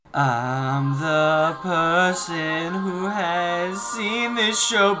I'm the person who has seen this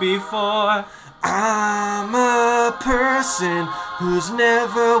show before. I'm a person who's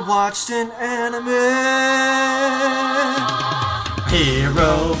never watched an anime.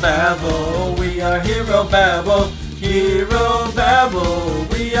 Hero Babble, we are Hero Babble. Hero Babble,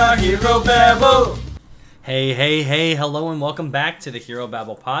 we are Hero Babble. Hey, hello and welcome back to the Hero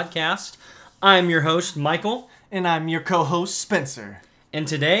Babble podcast. I'm your host, Michael. And I'm your co-host, Spencer. And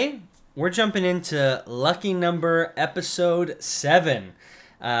today, we're jumping into lucky number episode 7,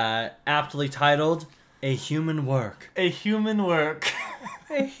 aptly titled, A Human Work. A human work.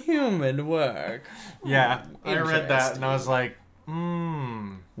 A human work. Yeah, I read that and I was like,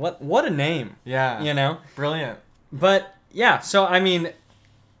 What a name. Yeah. You know? Brilliant. But, yeah, so, I mean,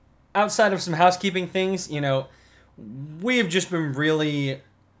 outside of some housekeeping things, you know, we've just been really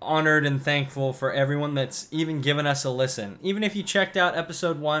honored and thankful for everyone that's even given us a listen. Even if you checked out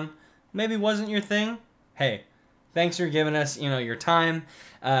episode 1, maybe wasn't your thing, hey, thanks for giving us, your time,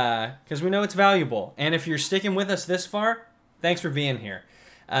 because we know it's valuable. And if you're sticking with us this far, thanks for being here.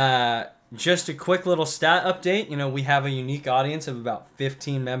 Just a quick little stat update. We have a unique audience of about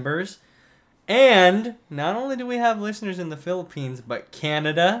 15 members. And not only do we have listeners in the Philippines, but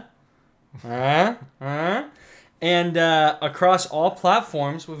Canada, and across all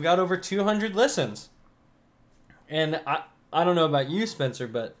platforms, we've got over 200 listens. And I don't know about you, Spencer,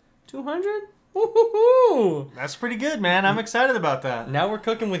 but 200? Woohoo! That's pretty good, man. I'm excited about that. Now we're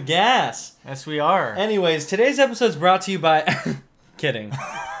cooking with gas. Yes, we are. Anyways, today's episode's brought to you by... Kidding.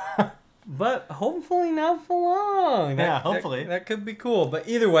 But hopefully not for long. Hopefully. That could be cool. But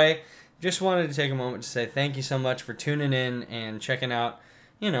either way, just wanted to take a moment to say thank you so much for tuning in and checking out,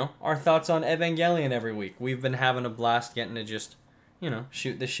 our thoughts on Evangelion every week. We've been having a blast getting to just,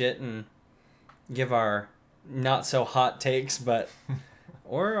 shoot the shit and give our not so hot takes, but...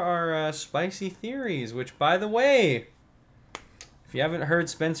 or our spicy theories, which, by the way, if you haven't heard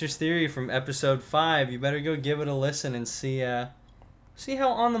Spencer's theory from episode 5, you better go give it a listen and see how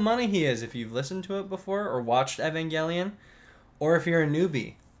on the money he is if you've listened to it before or watched Evangelion, or if you're a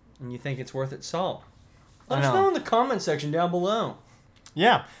newbie and you think it's worth its salt. Let us know in the comment section down below.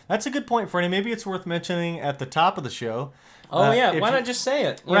 Yeah, that's a good point, Freddie. Maybe it's worth mentioning at the top of the show. Oh, yeah. Why not just say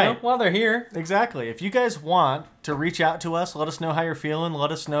it, while they're here? Exactly. If you guys want to reach out to us, let us know how you're feeling.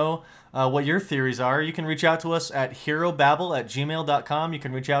 Let us know what your theories are. You can reach out to us at herobabble@gmail.com. You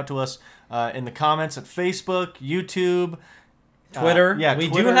can reach out to us in the comments at Facebook, YouTube, Twitter. We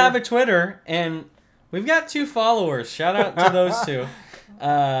Twitter. do have a Twitter, and we've got 2 followers. Shout out to those 2.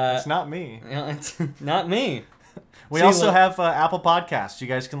 It's not me. It's not me. We also have Apple Podcasts. You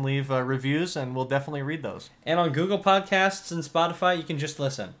guys can leave reviews, and we'll definitely read those. And on Google Podcasts and Spotify, you can just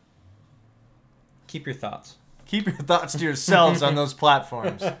listen. Keep your thoughts. Keep your thoughts to yourselves on those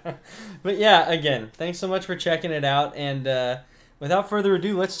platforms. But yeah, again, thanks so much for checking it out. And without further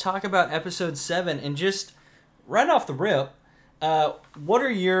ado, let's talk about episode 7. And just right off the rip, what are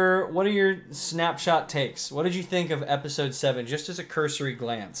your snapshot takes? What did you think of episode 7, just as a cursory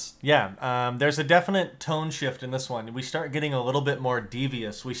glance? Yeah, there's a definite tone shift in this one. We start getting a little bit more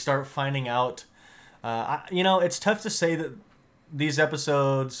devious. We start finding out, it's tough to say that these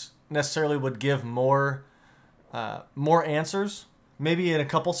episodes necessarily would give more answers, maybe in a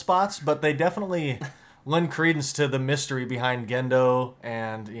couple spots, but they definitely lend credence to the mystery behind Gendo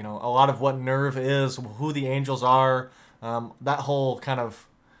and, a lot of what Nerve is, who the angels are. That whole kind of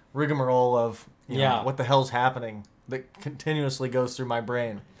rigmarole of what the hell's happening that continuously goes through my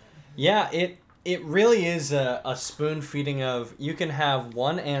brain. Yeah, it really is a spoon feeding of, you can have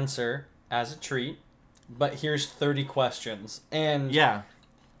one answer as a treat, but here's 30 questions. And yeah,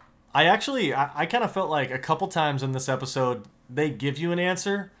 I kind of felt like a couple times in this episode they give you an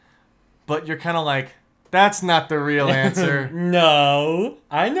answer, but you're kind of like, that's not the real answer. No.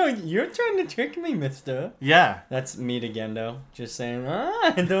 I know you're trying to trick me, mister. Yeah. That's me to Gendo. Just saying,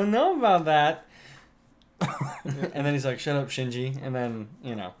 I don't know about that. And then he's like, shut up, Shinji. And then,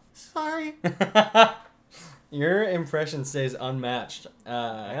 Sorry. Your impression stays unmatched.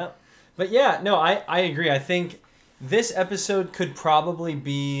 Yep. But yeah, no, I agree. I think this episode could probably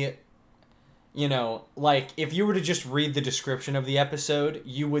be... like, if you were to just read the description of the episode,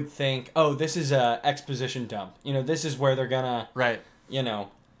 you would think, oh, this is a exposition dump. This is where they're gonna, right.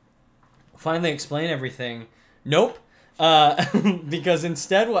 Finally explain everything. Nope. Because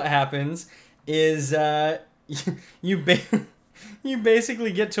instead what happens is you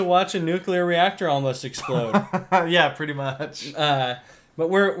basically get to watch a nuclear reactor almost explode. Yeah, pretty much. But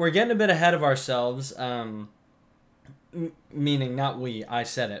we're getting a bit ahead of ourselves. Meaning not we, I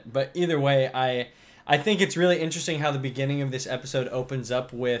said it. But either way, I think it's really interesting how the beginning of this episode opens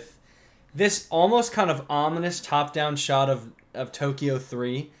up with this almost kind of ominous top-down shot of Tokyo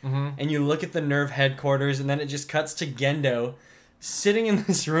 3. Mm-hmm. And you look at the Nerve headquarters, and then it just cuts to Gendo sitting in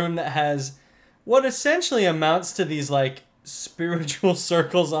this room that has what essentially amounts to these, like, spiritual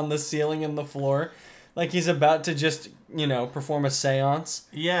circles on the ceiling and the floor. Like he's about to just, perform a seance.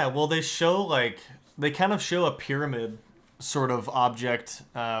 Yeah, well, they kind of show a pyramid sort of object.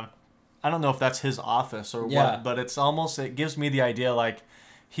 I don't know if that's his office or what, but it gives me the idea like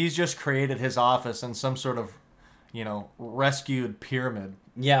he's just created his office in some sort of, rescued pyramid.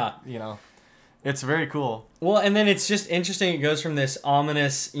 Yeah. It's very cool. Well, and then it's just interesting. It goes from this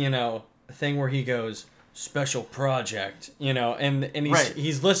ominous, thing where he goes, special project, and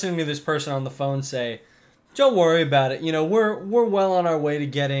he's listening to this person on the phone say, don't worry about it. We're well on our way to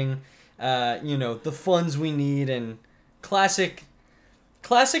getting, the funds we need, and classic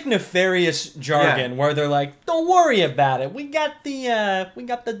nefarious jargon where they're like, don't worry about it. We got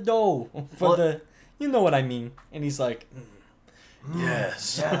the dough for you know what I mean. And he's like,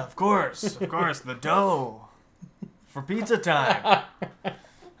 yes. Yeah, of course, the dough for pizza time.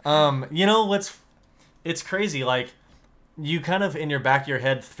 It's crazy. Like, you kind of in your back of your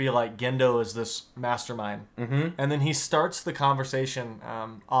head feel like Gendo is this mastermind, and then he starts the conversation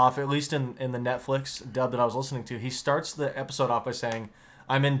off. At least in the Netflix dub that I was listening to, he starts the episode off by saying,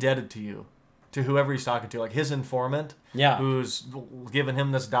 "I'm indebted to you," to whoever he's talking to, like his informant, who's given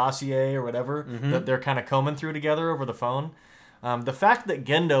him this dossier or whatever that they're kind of combing through together over the phone. The fact that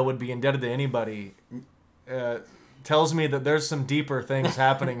Gendo would be indebted to anybody tells me that there's some deeper things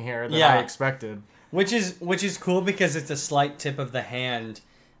happening here than I expected. Which is cool because it's a slight tip of the hand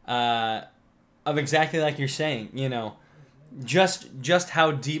of exactly like you're saying, just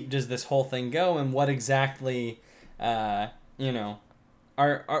how deep does this whole thing go, and what exactly, what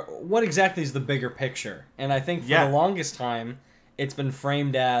exactly is the bigger picture? And I think for the longest time, it's been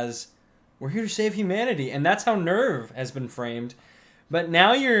framed as, we're here to save humanity, and that's how Nerve has been framed. But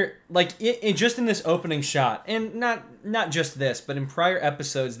now you're, like, just in this opening shot, and not just this, but in prior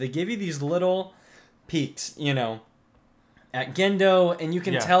episodes, they give you these little peaks, at Gendo, and you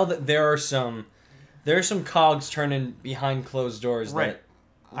can tell that there are some cogs turning behind closed doors that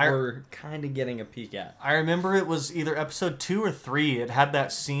we're kind of getting a peek at. I remember it was either episode 2 or 3. It had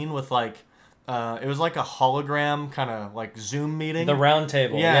that scene with like, it was like a hologram kind of like Zoom meeting. The round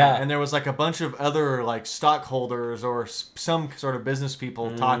table, yeah. And there was like a bunch of other like stockholders or some sort of business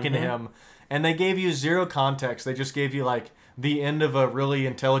people talking to him, and they gave you zero context. They just gave you like the end of a really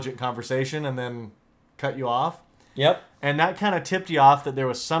intelligent conversation and then cut you off. Yep. And that kind of tipped you off that there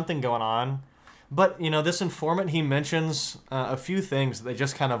was something going on. But, this informant, he mentions a few things that they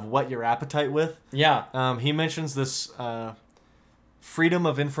just kind of whet your appetite with. Yeah. He mentions this Freedom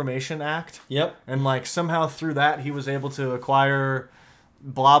of Information Act. Yep. And, like, somehow through that, he was able to acquire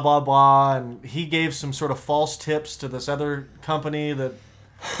blah, blah, blah. And he gave some sort of false tips to this other company that...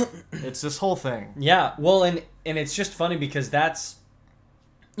 It's this whole thing. Yeah. Well, and it's just funny because that's,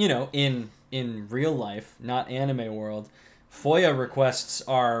 in real life, not anime world, FOIA requests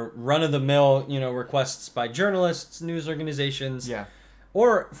are run-of-the-mill, requests by journalists, news organizations. Yeah.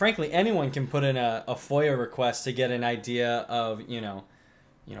 Or, frankly, anyone can put in a FOIA request to get an idea of,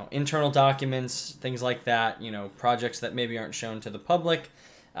 internal documents, things like that, projects that maybe aren't shown to the public.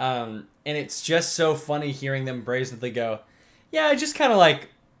 And it's just so funny hearing them brazenly go, yeah, I just kind of, like,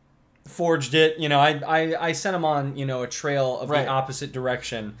 forged it. I sent them on, a trail of the opposite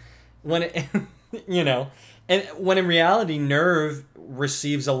direction. When it, and when in reality, Nerve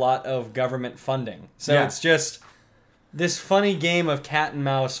receives a lot of government funding. So it's just this funny game of cat and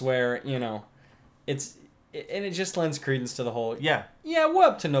mouse where, and it just lends credence to the whole, we're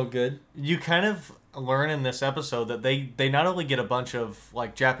up to no good. You kind of learn in this episode that they not only get a bunch of,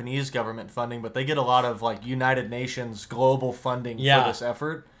 like, Japanese government funding, but they get a lot of, like, United Nations global funding for this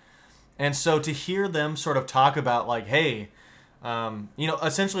effort. And so to hear them sort of talk about, like, hey...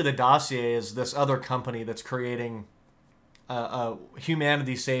 essentially the dossier is this other company that's creating a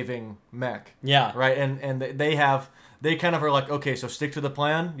humanity-saving mech. Yeah. Right? And they kind of are like, okay, so stick to the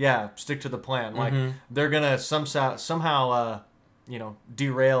plan? Yeah, stick to the plan. Like, they're going to somehow,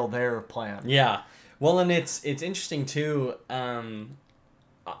 derail their plan. Yeah. Well, and it's interesting, too.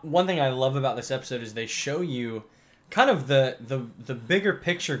 One thing I love about this episode is they show you kind of the bigger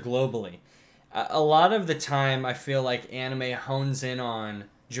picture globally. A lot of the time, I feel like anime hones in on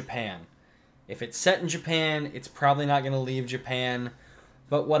Japan. If it's set in Japan, it's probably not going to leave Japan.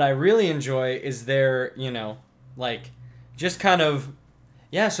 But what I really enjoy is their, just kind of,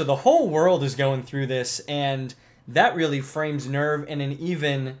 so the whole world is going through this, and that really frames Nerve in an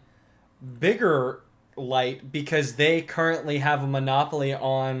even bigger light because they currently have a monopoly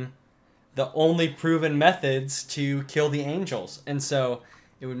on the only proven methods to kill the angels. And so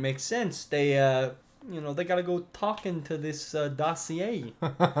it would make sense. They, they got to go talking to this dossier.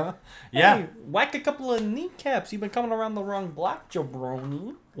 Yeah. Hey, whack a couple of kneecaps. You've been coming around the wrong block,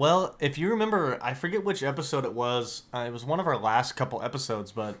 jabroni. Well, if you remember, I forget which episode it was. It was one of our last couple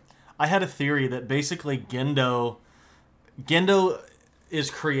episodes, but I had a theory that basically Gendo is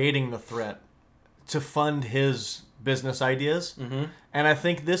creating the threat to fund his business ideas. Mm-hmm. And I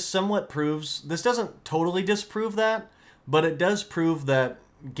think this somewhat proves, this doesn't totally disprove that, but it does prove that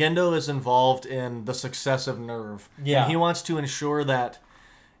Gendo is involved in the success of NERV. Yeah. And he wants to ensure that,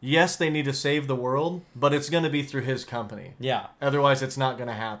 yes, they need to save the world, but it's going to be through his company. Yeah. Otherwise, it's not going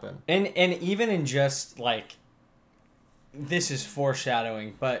to happen. And even in just, like, this is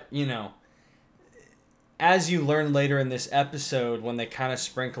foreshadowing, but, as you learn later in this episode, when they kind of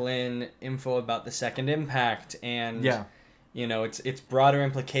sprinkle in info about the second impact and, Yeah. its broader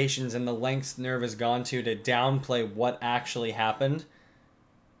implications and the lengths NERV has gone to downplay what actually happened.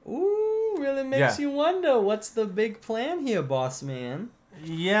 Ooh, really makes you wonder, what's the big plan here, boss man?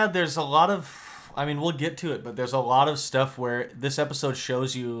 Yeah, there's a lot of, we'll get to it, but there's a lot of stuff where this episode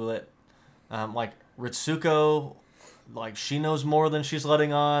shows you that, like, Ritsuko, like, she knows more than she's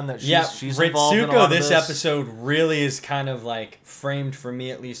letting on, that she's involved in a lot Ritsuko, of this episode really is kind of, like, framed for me,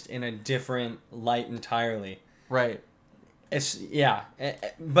 at least, in a different light entirely. Right.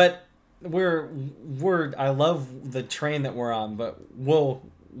 But I love the train that we're on, but we'll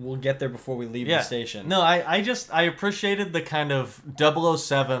get there before we leave the station. No, I appreciated the kind of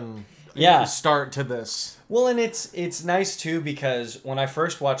 007 start to this. Well, and it's nice too because when I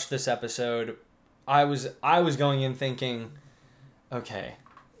first watched this episode, I was going in thinking, okay,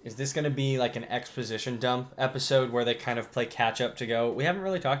 is this going to be like an exposition dump episode where they kind of play catch up to go, we haven't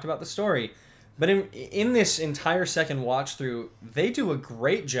really talked about the story. But in this entire second watch through, they do a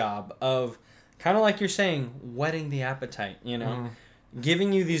great job of kind of like you're saying, whetting the appetite,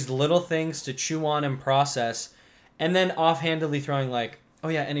 giving you these little things to chew on and process, and then offhandedly throwing like, oh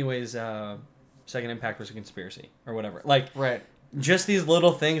yeah, anyways, Second Impact was a conspiracy or whatever. Like, right. Just these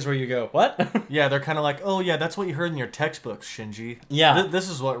little things where you go, what? Yeah, they're kind of like, oh yeah, that's what you heard in your textbooks, Shinji. Yeah. This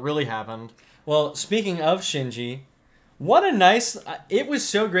is what really happened. Well, speaking of Shinji, what a nice... It was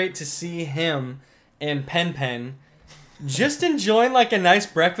so great to see him and Pen Pen just enjoying like a nice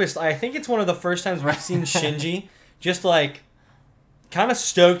breakfast. I think it's one of the first times we've seen Shinji just like kind of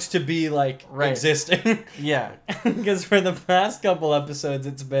stoked to be like existing. Yeah. Because for the past couple episodes,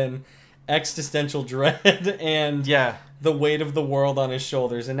 it's been existential dread and the weight of the world on his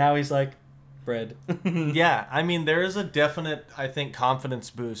shoulders. And now he's like, bread. Yeah. I mean, there is a definite, I think, confidence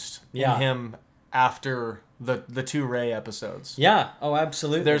boost in him after the two Rey episodes. Yeah. Oh,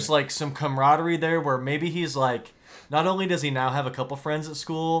 absolutely. There's like some camaraderie there where maybe he's like, not only does he now have a couple friends at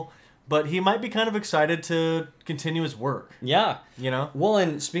school, but he might be kind of excited to continue his work. Yeah. Well,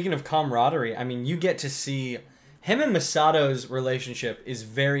 and speaking of camaraderie, I mean, you get to see him and Misato's relationship is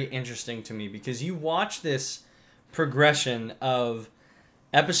very interesting to me because you watch this progression of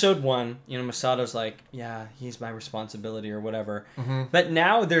episode 1, Misato's like, yeah, he's my responsibility or whatever. Mm-hmm. But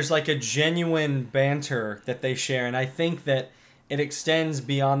now there's like a genuine banter that they share. And I think that it extends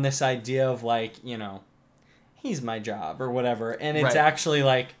beyond this idea of like, he's my job or whatever. And it's actually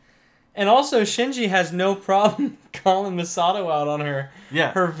like, and also Shinji has no problem calling Misato out on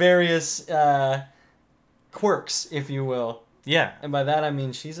her various quirks, if you will. Yeah. And by that I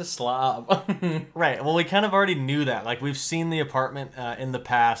mean she's a slob. Right. Well, we kind of already knew that. Like, we've seen the apartment in the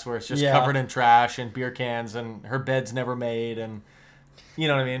past where it's just covered in trash and beer cans and her bed's never made and... You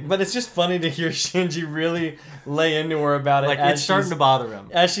know what I mean? But it's just funny to hear Shinji really lay into her about it. Like, it's starting to bother him.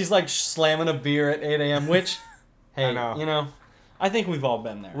 As she's, like, slamming a beer at 8 a.m., which, hey, I know. I think we've all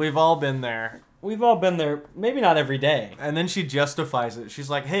been there. We've all been there. We've all been there, maybe not every day. And then she justifies it.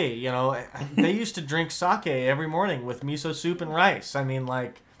 She's like, hey, they used to drink sake every morning with miso soup and rice. I mean,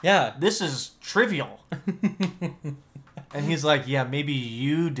 like, this is trivial. And he's like, yeah, maybe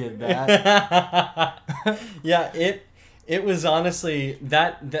you did that. Yeah, it was honestly,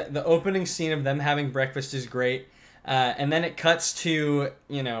 the opening scene of them having breakfast is great. And then it cuts to,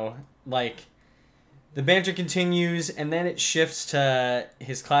 like... The banter continues, and then it shifts to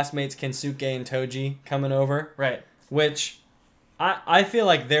his classmates Kensuke and Toji coming over. Right. Which I feel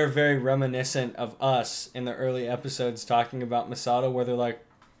like they're very reminiscent of us in the early episodes talking about Misato, where they're like,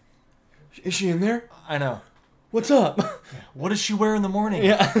 is she in there? I know. What's up? What does she wear in the morning?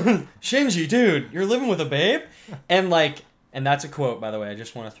 Yeah. Shinji, dude, you're living with a babe? And that's a quote, by the way. I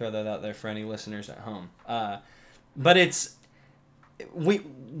just want to throw that out there for any listeners at home. But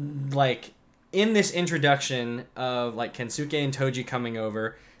in this introduction of like Kensuke and Toji coming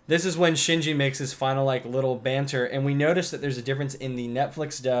over, this is when Shinji makes his final like little banter, and we notice that there's a difference in the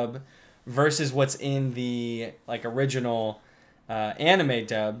Netflix dub versus what's in the like original anime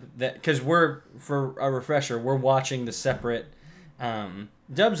dub. That because we're, for a refresher, we're watching the separate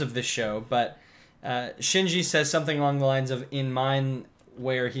dubs of this show, but Shinji says something along the lines of "in mine,"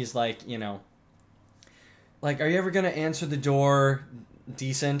 where he's like, you know, like, "Are you ever gonna answer the door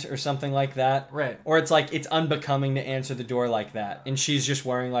decent?" or something like that. Right. Or it's like, it's unbecoming to answer the door like that, and she's just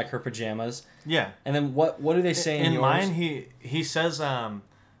wearing like her pajamas. Yeah. And then what do they say in yours? mine? He says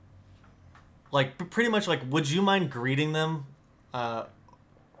like pretty much like, would you mind greeting them? Oh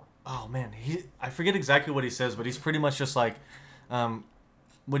man, I forget exactly what he says, but he's pretty much just like,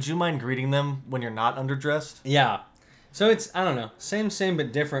 would you mind greeting them when you're not underdressed? Yeah. So it's, I don't know, same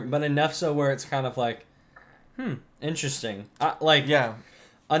but different, but enough so where it's kind of like, interesting. Yeah.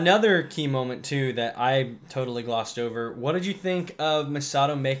 Another key moment, too, that I totally glossed over. What did you think of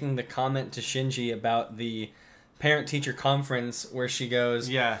Misato making the comment to Shinji about the parent-teacher conference where she goes,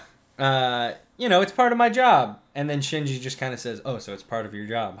 Yeah. you know, it's part of my job. And then Shinji just kind of says, oh, so it's part of your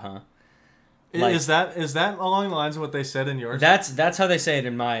job, huh? Like, is that along the lines of what they said in yours? That's how they say it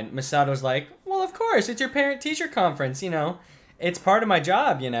in mine. Misato's like, well, of course, it's your parent-teacher conference, you know. It's part of my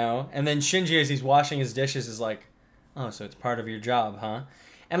job, you know. And then Shinji, as he's washing his dishes, is like, oh, so it's part of your job, huh?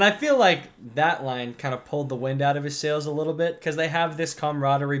 And I feel like that line kind of pulled the wind out of his sails a little bit, because they have this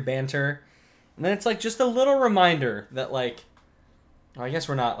camaraderie banter. And then it's like just a little reminder that, like, well, I guess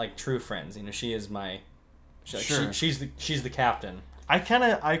we're not like true friends. You know, she is my, Sure. she's the captain. I kind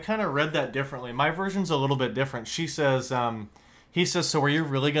of read that differently. My version's a little bit different. She says, he says, so are you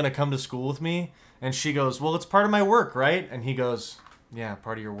really going to come to school with me? And she goes, well, it's part of my work, right? And he goes, yeah,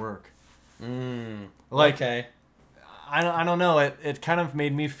 part of your work. Like, Okay. I don't know. It kind of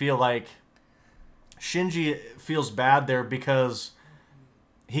made me feel like Shinji feels bad there because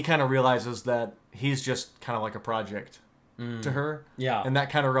he kind of realizes that he's just kind of like a project to her. Yeah. And that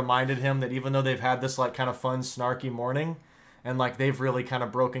kind of reminded him that even though they've had this like kind of fun, snarky morning, and like they've really kind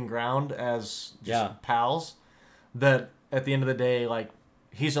of broken ground as just pals, that at the end of the day, like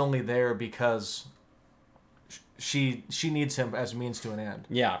he's only there because she needs him as means to an end.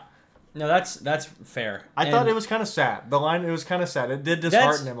 Yeah. No, that's fair. I thought it was kind of sad. The line, it was kind of sad. It did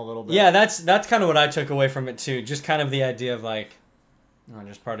dishearten him a little bit. Yeah, that's kind of what I took away from it too. Just kind of the idea of like, oh,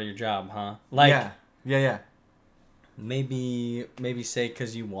 just part of your job, huh? Like, yeah. Maybe say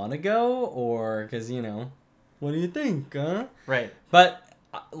because you want to go, or because, you know, what do you think, huh? Right. But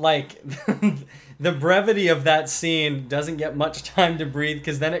like the brevity of that scene doesn't get much time to breathe,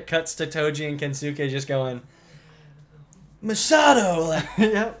 because then it cuts to Toji and Kensuke just going, Misato, like,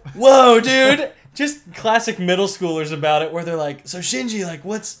 Yep. whoa, dude. Just classic middle schoolers about it, where they're like, so Shinji, like,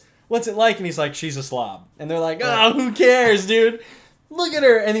 what's it like? And he's like, she's a slob. And they're like, oh, who cares, dude? Look at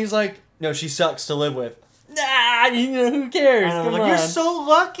her. And he's like, no, she sucks to live with. Nah, you know, who cares? Come on. You're so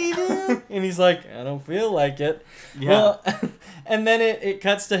lucky, dude. And he's like, I don't feel like it. Yeah. Well, and then it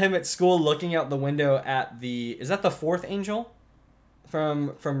cuts to him at school looking out the window at is that the fourth angel?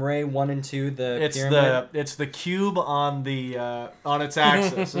 From Ray 1 and 2, It's the cube on the on its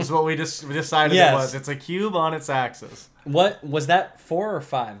axis is what we just decided Yes. it was. It's a cube on its axis. What was that, 4 or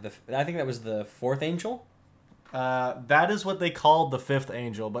 5? I think that was the fourth angel. That is what they called the fifth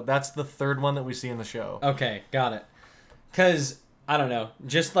angel, but that's the third one that we see in the show. Okay, got it. Because I don't know,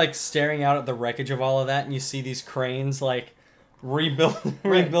 just like staring out at the wreckage of all of that, and you see these cranes like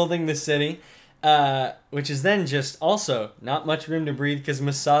rebuilding the city. Which is then just also not much room to breathe because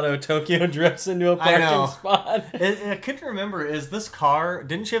Misato Tokyo drifts into a parking spot. I couldn't remember. Is this car?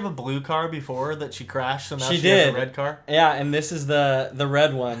 Didn't she have a blue car before that she crashed? So now she did. has a red car. Yeah, and this is the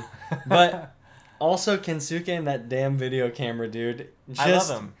red one. But also Kensuke and that damn video camera dude. I love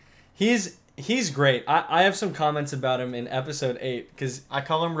him. He's great. I have some comments about him in episode 8 because I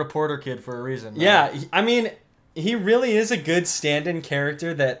call him Reporter Kid for a reason. Yeah, I mean, he really is a good stand-in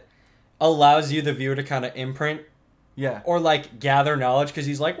character that allows you, the viewer, to kind of imprint or like gather knowledge, because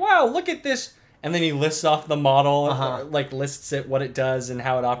he's like, wow, look at this, and then he lists off the model or, like lists it, what it does and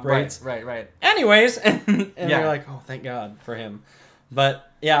how it operates. Right. Anyways, and you're like, oh, thank God for him.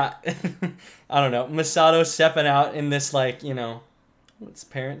 But yeah, I don't know, Misato stepping out in this, like, you know, it's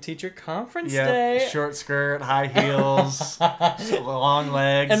parent-teacher conference day. Short skirt, high heels, long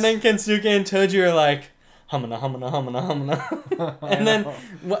legs. And then Kensuke and Toji are like, humana. And then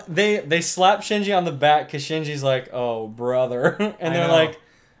they slap Shinji on the back because Shinji's like, oh, brother. And they're like,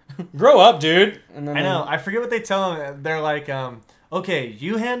 grow up, dude. And then I forget what they tell him. They're like, okay,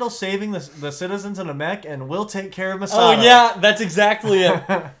 you handle saving the citizens in a mech, and we'll take care of Misato. Oh, yeah, that's exactly it.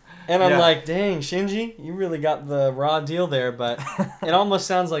 And I'm Yeah. like, dang, Shinji, you really got the raw deal there, but it almost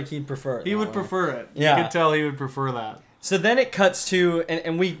sounds like he'd prefer it. He that would way. prefer it. Yeah. You could tell he would prefer that. So then it cuts to,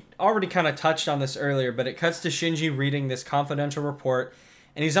 and we already kind of touched on this earlier, but it cuts to Shinji reading this confidential report,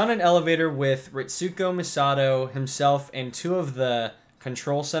 and he's on an elevator with Ritsuko Misato, himself, and two of the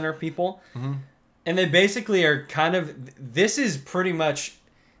control center people. Mm-hmm. And they basically are kind of, this is pretty much,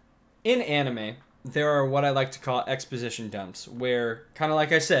 in anime, there are what I like to call exposition dumps, where, kind of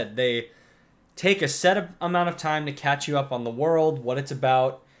like I said, they take a amount of time to catch you up on the world, what it's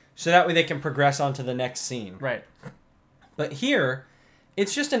about, so that way they can progress on to the next scene. Right. But here,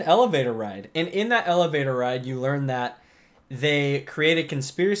 it's just an elevator ride. And in that elevator ride, you learn that they created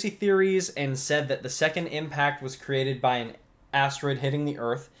conspiracy theories and said that the second impact was created by an asteroid hitting the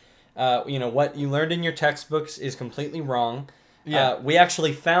Earth. What you learned in your textbooks is completely wrong. Yeah. We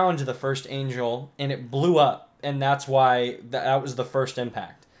actually found the first angel, and it blew up. And that's why that was the first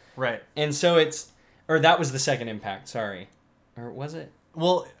impact. Right. And so that was the second impact, sorry. Or was it?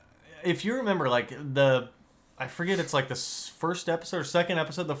 Well, if you remember, like, I forget, it's like the first episode or second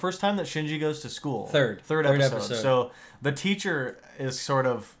episode, the first time that Shinji goes to school. Third episode. So the teacher is sort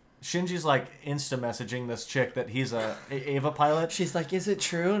of, Shinji's like insta-messaging this chick that he's a Ava pilot. She's like, is it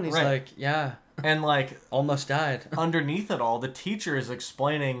true? And he's Right. like, yeah. And like, Almost died. underneath it all, the teacher is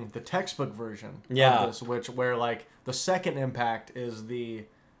explaining the textbook version Yeah. of this, where like the second impact is the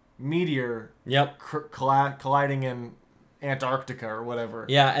meteor Yep. colliding in Antarctica or whatever.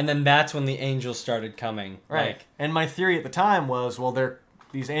 Yeah, and then that's when the angels started coming. Right. Like, And my theory at the time was, well,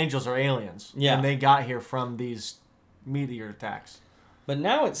 these angels are aliens. Yeah. And they got here from these meteor attacks. but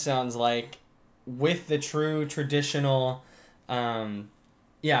now it sounds like with the true traditional,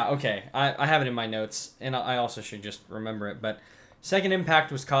 okay, I have it in my notes, and I also should just remember it, but second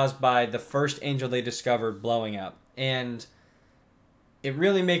impact was caused by the first angel they discovered blowing up. And it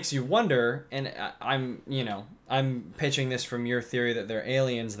really makes you wonder, and I'm pitching this from your theory that they're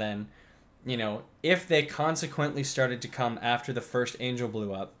aliens then, if they consequently started to come after the first angel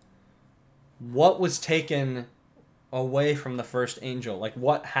blew up, what was taken away from the first angel? Like,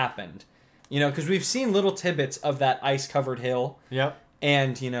 what happened? Because we've seen little tidbits of that ice-covered hill, Yep.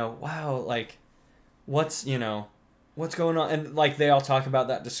 and, wow, like, what's going on? And, like, they all talk about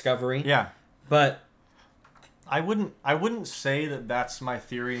that discovery. Yeah. But I wouldn't say that that's my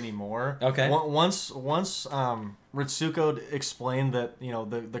theory anymore. Okay. Once Ritsuko explained that,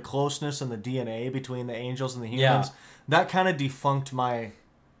 the closeness and the DNA between the angels and the humans, that kind of defunct my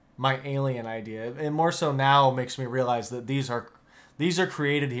alien idea. And more so now makes me realize that these are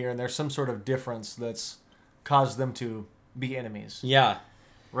created here and there's some sort of difference that's caused them to be enemies. yeah.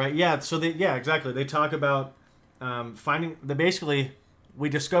 Right. Yeah. So exactly. They talk about we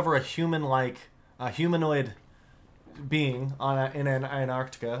discover a humanoid being in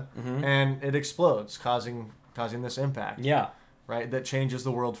Antarctica, and it explodes, causing this impact. Yeah. Right. That changes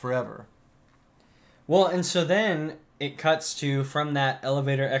the world forever. Well, and so then it cuts to, from that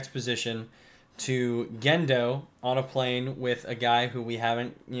elevator exposition, to Gendo on a plane with a guy who we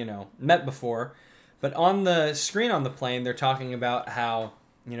haven't, met before. But on the screen on the plane, they're talking about how,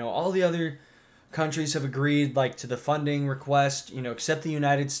 all the other countries have agreed, like, to the funding request, except the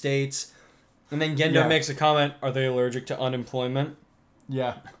United States. And then Gendo makes a comment, are they allergic to unemployment?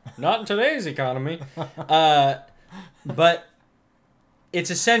 Yeah. Not in today's economy. But it's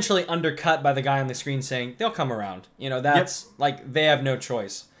essentially undercut by the guy on the screen saying, they'll come around. That's, like, they have no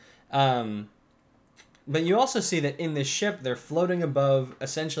choice. But you also see that in this ship, they're floating above,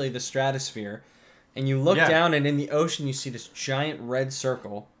 essentially, the stratosphere. And you look down, and in the ocean, you see this giant red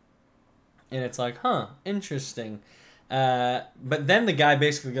circle. And it's like, interesting. But then the guy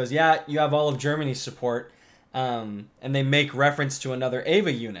basically goes, yeah, you have all of Germany's support. And they make reference to another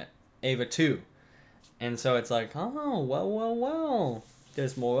Ava unit, Ava 2. And so it's like, oh, well.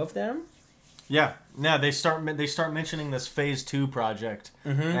 There's more of them? Yeah. Now they start mentioning this Phase 2 project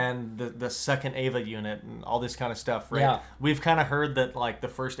and the second Ava unit and all this kind of stuff, right? Yeah. We've kind of heard that, like, the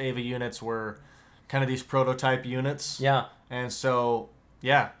first Ava units were kind of these prototype units. Yeah. And so,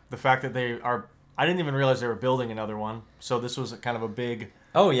 the fact that I didn't even realize they were building another one. So this was kind of a big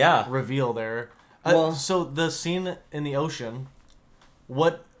reveal there. Well, so the scene in the ocean,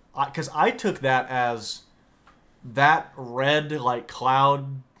 because I took that as that red, like,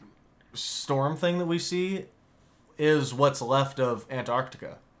 cloud storm thing that we see is what's left of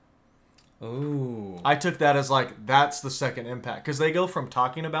Antarctica. ooh. I took that as, like, that's the second impact. Because they go from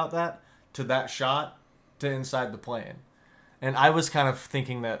talking about that to that shot to inside the plane. And I was kind of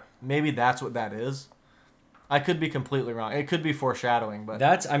thinking that maybe that's what that is. I could be completely wrong. It could be foreshadowing, but...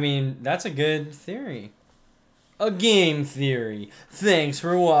 That's a good theory. a game theory. Thanks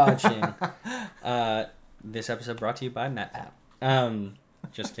for watching. This episode brought to you by MatPat.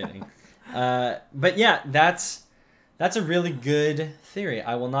 Just kidding. But yeah, that's a really good theory.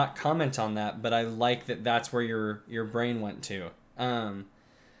 I will not comment on that, but I like that that's where your brain went to.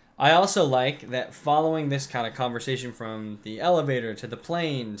 I also like that following this kind of conversation from the elevator to the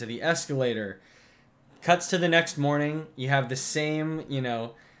plane to the escalator, cuts to the next morning, you have the same,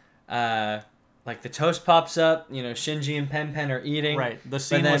 like the toast pops up, Shinji and Pen Pen are eating. Right. The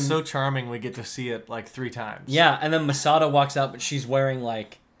scene was so charming, we get to see it like 3 times. Yeah, and then Masato walks out, but she's wearing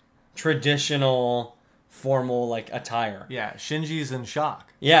like traditional formal like attire. Yeah, Shinji's in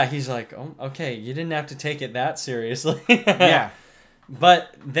shock. Yeah, he's like, oh, okay, you didn't have to take it that seriously. Yeah.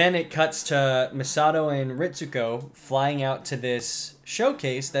 But then it cuts to Masato and Ritsuko flying out to this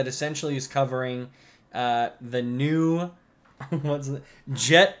showcase that essentially is covering the new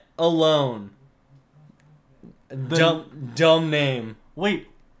Jet Alone. Dumb name. Wait,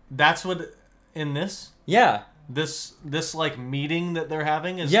 that's what in this? Yeah. This like meeting that they're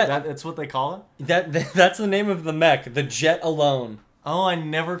having that's what they call it? That's the name of the mech, the Jet Alone. Oh, I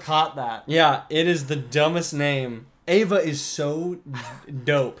never caught that. Yeah, it is the dumbest name. Ava is so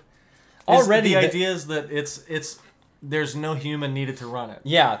dope. Already the idea is that it's there's no human needed to run it.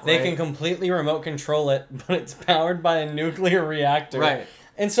 Yeah, they can completely remote control it, but it's powered by a nuclear reactor. Right.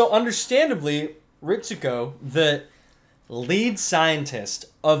 And so understandably, Ritsuko, the lead scientist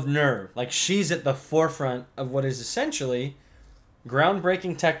of NERV, like she's at the forefront of what is essentially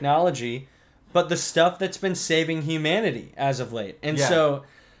groundbreaking technology, but the stuff that's been saving humanity as of late. And so,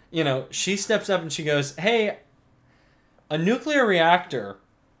 she steps up and she goes, "Hey, a nuclear reactor,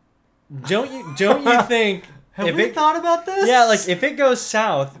 don't you think Have we thought about this? Yeah, like if it goes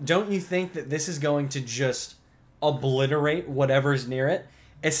south, don't you think that this is going to just obliterate whatever's near it,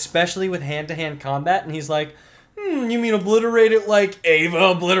 especially with hand-to-hand combat?" And he's like, you mean obliterate it like Ava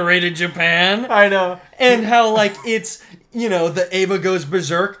obliterated Japan? I know. And how like it's, the Ava goes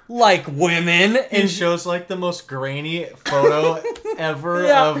berserk like women. And he shows like the most grainy photo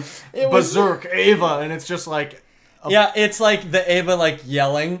ever of berserk Ava, and it's just like it's like the Ava like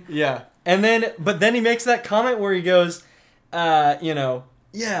yelling. Yeah. And then he makes that comment where he goes, we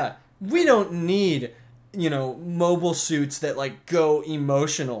don't need, mobile suits that like go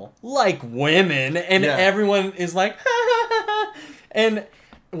emotional like women. And everyone is like, and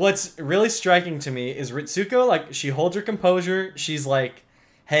what's really striking to me is Ritsuko, like she holds her composure. She's like,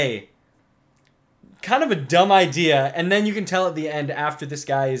 hey, kind of a dumb idea. And then you can tell at the end after this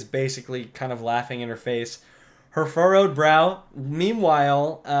guy is basically kind of laughing in her face, her furrowed brow.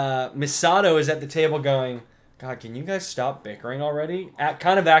 Meanwhile, Misato is at the table going, God, can you guys stop bickering already?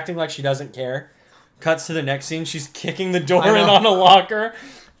 Kind of acting like she doesn't care. Cuts to the next scene. She's kicking the door in on a locker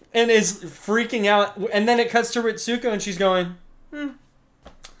and is freaking out. And then it cuts to Ritsuko and she's going,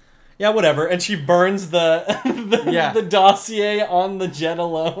 yeah, whatever. And she burns the dossier on the Jet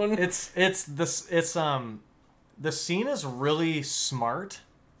Alone. The scene is really smart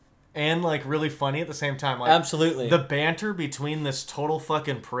and like really funny at the same time. Like, absolutely. The banter between this total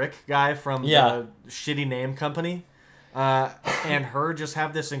fucking prick guy from the shitty name company and her just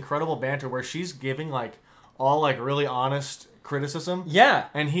have this incredible banter where she's giving like all like really honest criticism. Yeah.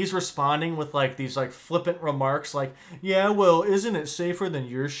 And he's responding with like these like flippant remarks like, yeah, well, isn't it safer than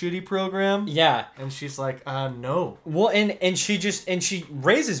your shitty program? Yeah. And she's like, no. Well, and she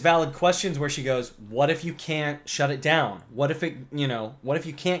raises valid questions where she goes, what if you can't shut it down? What if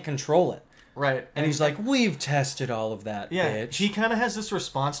you can't control it? Right. And he's like, we've tested all of that, bitch. He kind of has this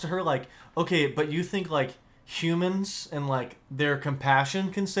response to her like, okay, but you think like humans and like their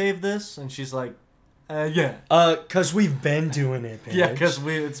compassion can save this? And she's like, yeah. Cause we've been doing it, bitch. Yeah, cause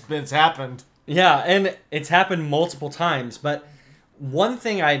it's happened. Yeah, and it's happened multiple times. But one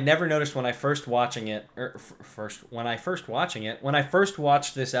thing I never noticed when I first watching it, when I first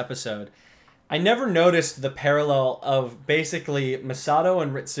watched this episode, I never noticed the parallel of basically Masato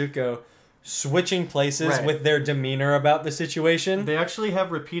and Ritsuko switching places with their demeanor about the situation. They actually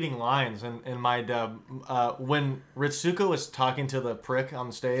have repeating lines in my dub. When Ritsuko is talking to the prick on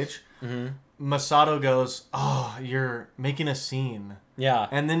the stage, Masato goes, "Oh, you're making a scene." Yeah.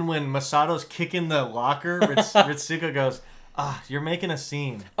 And then when Masato's kicking the locker, Ritsuko goes, you're making a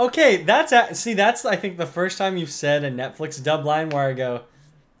scene. Okay, that's I think the first time you've said a Netflix dub line where I go,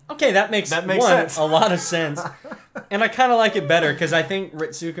 okay, that makes sense. A lot of sense. And I kind of like it better because I think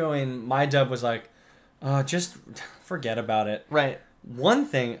Ritsuko in my dub was like, just forget about it. Right. One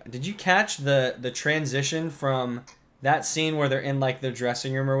thing, did you catch the transition from that scene where they're in like their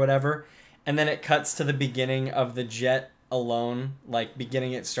dressing room or whatever, and then it cuts to the beginning of the Jet alone, like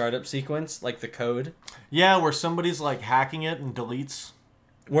beginning its startup sequence, like the code, Yeah, where somebody's like hacking it and deletes.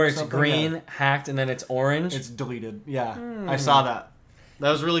 where it's Something, green, yeah. hacked, and then it's orange. It's deleted. Yeah, I saw that. That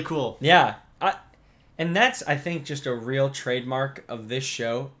was really cool. Yeah. And that's, I think, just a real trademark of this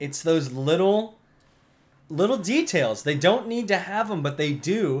show. It's those little details. They don't need to have them, but they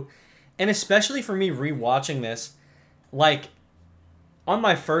do. And especially for me rewatching this, like, on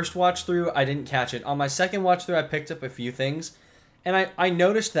my first watch through, I didn't catch it. On my second watch through, I picked up a few things. And I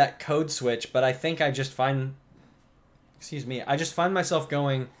noticed that code switch, but I think I just find myself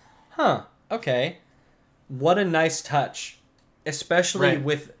going, huh, okay. What a nice touch. Especially Right.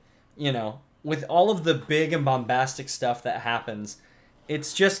 with, with all of the big and bombastic stuff that happens.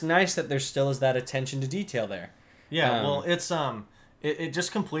 It's just nice that there still is that attention to detail there. Yeah, well, it's it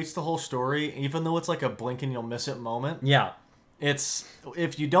just completes the whole story, even though it's like a blink and you'll miss it moment. Yeah. It's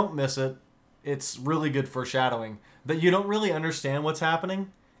if you don't miss it, it's really good foreshadowing that you don't really understand what's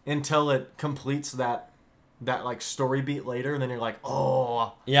happening until it completes that like story beat later, and then you're like,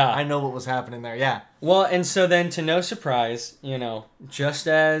 oh, Yeah. I know what was happening there. Yeah, Well, and so then, to no surprise, just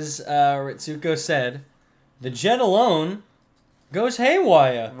as Ritsuko said, the jet alone goes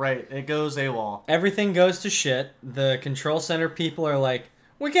haywire. right. It goes AWOL. Everything goes to shit. The control center people are like,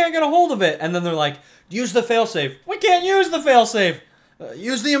 we can't get a hold of it. And then they're like, use the failsafe. We can't use the failsafe.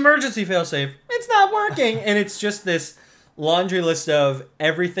 Use the emergency failsafe. It's not working. And it's just this laundry list of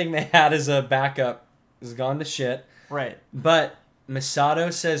everything they had as a backup has gone to shit. Right. But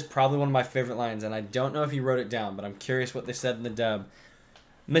Masato says probably one of my favorite lines, and I don't know if he wrote it down, but I'm curious what they said in the dub.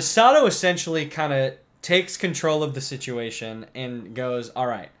 Masato essentially kind of takes control of the situation and goes, all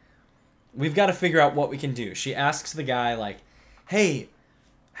right, we've got to figure out what we can do. She asks the guy, like, hey,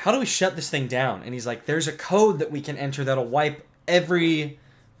 how do we shut this thing down? And he's like, there's a code that we can enter that'll wipe every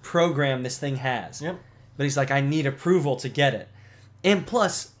program this thing has. Yep. But he's like, I need approval to get it. And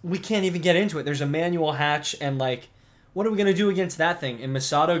plus, we can't even get into it. There's a manual hatch, and like, what are we going to do against that thing? And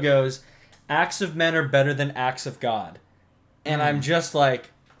Masato goes, acts of men are better than acts of God. And I'm just like,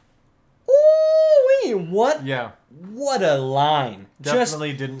 ooh, what? Yeah. What a line.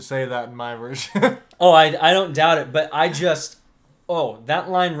 Definitely didn't say that in my version. Oh, I don't doubt it, but that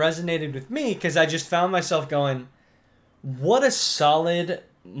line resonated with me because I just found myself going, what a solid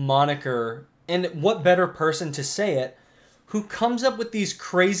moniker, and what better person to say it, who comes up with these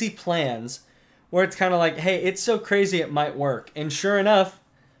crazy plans where it's kind of like, hey, it's so crazy it might work. And sure enough,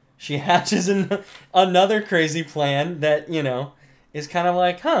 she hatches another crazy plan that, is kind of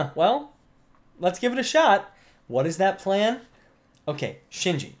like, well, let's give it a shot. What is that plan? Okay,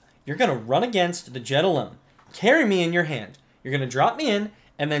 Shinji, you're going to run against the jet alone. Carry me in your hand. You're going to drop me in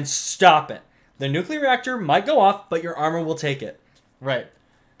and then stop it. The nuclear reactor might go off, but your armor will take it. Right.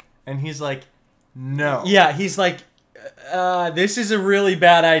 And he's like, no. Yeah, he's like, this is a really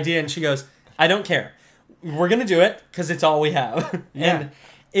bad idea. And she goes, I don't care. We're going to do it because it's all we have. Yeah. And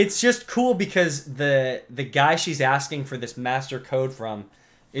it's just cool because the guy she's asking for this master code from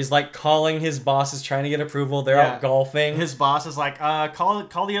is like calling his bosses, trying to get approval. They're out golfing. His boss is like,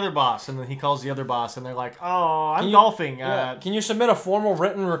 call the other boss. And then he calls the other boss, and they're like, oh, I'm golfing. Can you submit a formal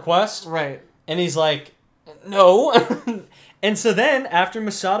written request? Right. And he's like, no. And so then, after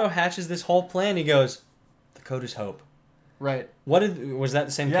Masato hatches this whole plan, he goes, the code is hope. Right. Was that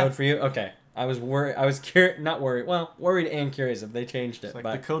the same code for you? Okay. I was worried. I was not worried. Well, worried and curious if they changed it. It's like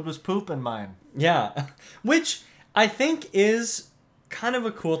but the code was poop in mine. yeah. Which I think is kind of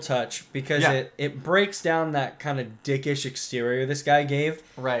a cool touch because it breaks down that kind of dickish exterior this guy gave.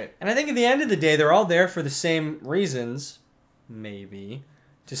 Right. And I think at the end of the day, they're all there for the same reasons, maybe,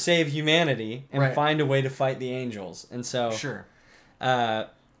 to save humanity and find a way to fight the angels. And so, sure.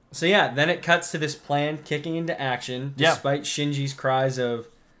 So yeah, then it cuts to this plan kicking into action, despite Shinji's cries of,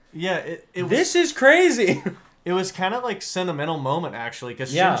 this is crazy. It was kind of like sentimental moment, actually,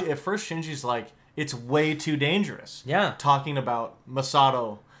 because at first Shinji's like, it's way too dangerous. Yeah. Talking about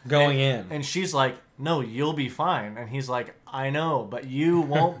Masato. Going in. And she's like, no, you'll be fine. And he's like, I know, but you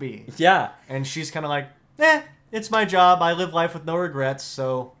won't be. Yeah. And she's kind of like, it's my job. I live life with no regrets,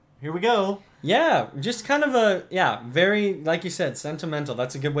 so here we go. Yeah, just kind of very, like you said, sentimental.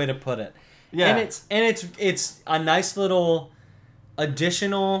 That's a good way to put it. Yeah. And it's a nice little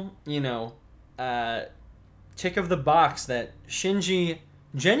additional, tick of the box that Shinji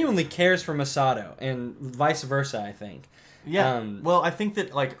genuinely cares for Masato, and vice versa, I think. Yeah. Well, I think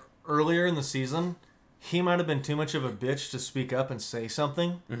that, like, earlier in the season, he might have been too much of a bitch to speak up and say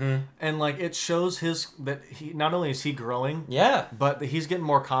something. Mm-hmm. And, like, it shows that he not only is he growing, but that he's getting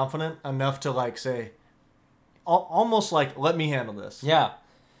more confident enough to, like, say, almost like, let me handle this. Yeah.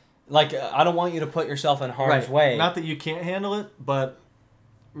 Like, I don't want you to put yourself in harm's way. Not that you can't handle it, but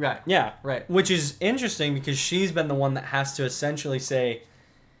right. Yeah. Right. Which is interesting because she's been the one that has to essentially say,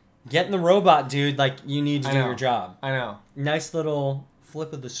 get in the robot, dude. Like, you need to do your job. I know. Nice little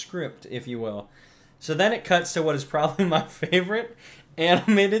flip of the script, if you will. So then it cuts to what is probably my favorite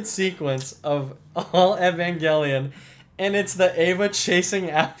animated sequence of all Evangelion. And it's the Eva chasing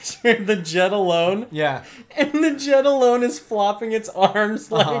after the jet alone. Yeah. And the jet alone is flopping its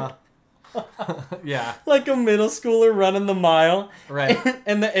arms like... Yeah. Like a middle schooler running the mile. Right.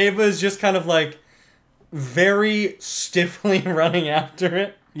 And the Eva is just kind of like very stiffly running after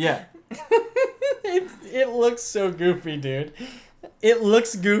it. Yeah. It looks so goofy, dude. It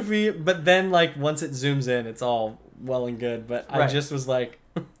looks goofy, but then like once it zooms in, it's all well and good. But I just was like,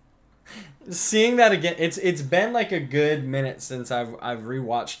 seeing that again. It's been like a good minute since I've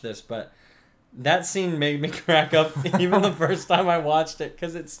rewatched this, but that scene made me crack up even the first time I watched it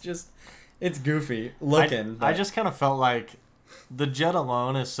because it's goofy looking. I just kind of felt like the jet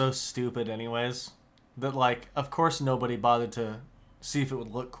alone is so stupid, anyways, that like of course nobody bothered to see if it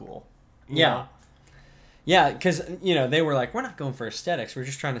would look cool. You know? Yeah, because, they were like, we're not going for aesthetics. We're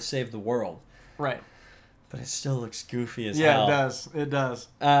just trying to save the world. Right. But it still looks goofy as hell. hell. Yeah, it does.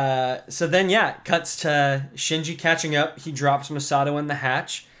 So then, cuts to Shinji catching up. He drops Masato in the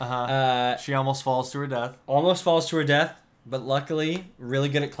hatch. She almost falls to her death. Almost falls to her death, but luckily, really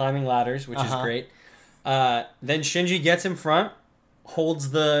good at climbing ladders, which is great. Then Shinji gets in front,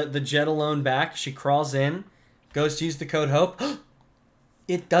 holds the jet alone back. She crawls in, goes to use the code HOPE.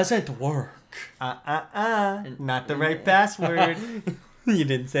 It doesn't work. Not the right password. You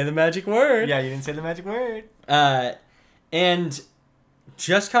didn't say the magic word. Yeah, you didn't say the magic word. And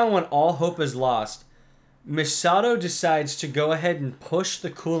just kind of when all hope is lost, Misato decides to go ahead and push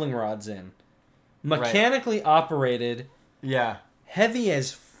the cooling rods in. Mechanically operated. Yeah. Heavy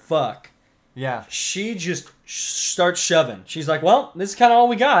as fuck. Yeah. She just starts shoving. She's like, well, this is kind of all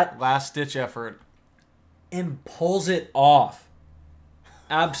we got. Last ditch effort. And pulls it off.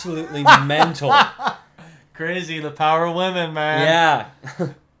 Absolutely mental. Crazy, the power of women, man. Yeah.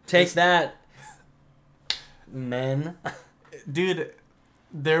 Take that, men. Dude,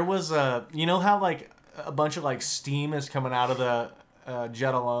 there was you know how like a bunch of like steam is coming out of the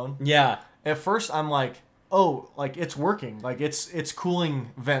jet alone? Yeah. At first I'm like, oh, like it's working. Like it's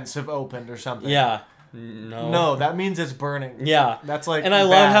cooling vents have opened or something. Yeah. No, that means it's burning. Yeah. That's like And I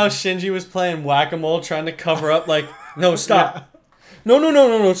love how Shinji was playing whack-a-mole trying to cover up like, no, stop. Yeah.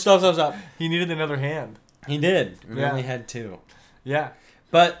 No, stop. He needed another hand. He did. He Yeah. only had two. Yeah.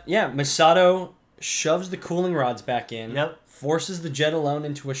 But yeah, Misato shoves the cooling rods back in. Yep. Forces the jet alone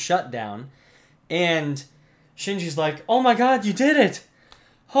into a shutdown. And Shinji's like, oh my god, you did it!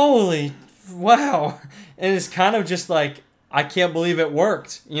 Holy wow. And it's kind of just like, I can't believe it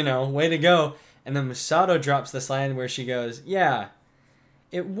worked. Way to go. And then Misato drops this line where she goes, yeah,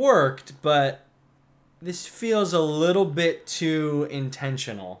 it worked, but this feels a little bit too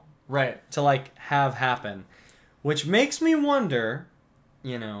intentional. Right. To like have happen. Which makes me wonder,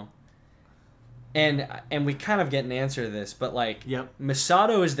 and we kind of get an answer to this, but like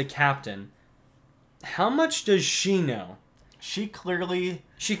Misato is the captain. How much does she know? She clearly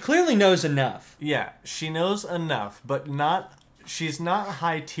knows enough. Yeah, she knows enough, but she's not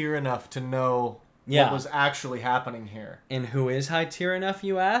high tier enough to know what was actually happening here. And who is high tier enough,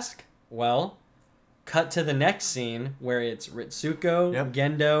 you ask? Well, cut to the next scene where it's Ritsuko,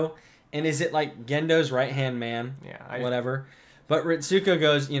 Gendo, and is it like Gendo's right-hand man? Yeah. Whatever. But Ritsuko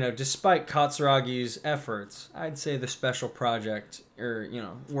goes, despite Katsuragi's efforts, I'd say the special project,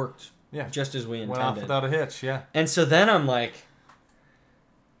 worked just as we intended. Went off without a hitch, yeah. And so then I'm like,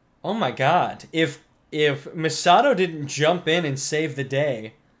 oh my god, if Misato didn't jump in and save the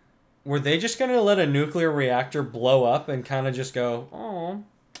day, were they just going to let a nuclear reactor blow up and kind of just go, oh,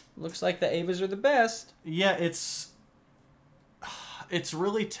 looks like the Avas are the best? Yeah, it's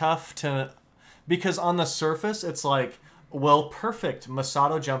really tough to... Because on the surface, it's like, well, perfect.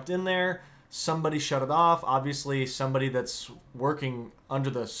 Masato jumped in there. Somebody shut it off. Obviously, somebody that's working under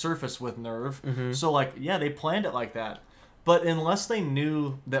the surface with NERV. Mm-hmm. So, like, yeah, they planned it like that. But unless they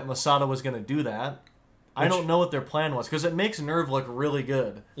knew that Masato was going to do that, I don't know what their plan was. Because it makes NERV look really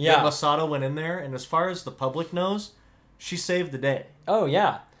good. Yeah. That Masato went in there, and as far as the public knows, she saved the day. Oh,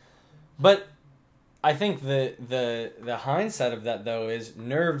 yeah. But I think the hindsight of that, though, is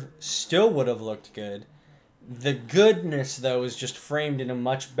NERV still would have looked good. The goodness, though, is just framed in a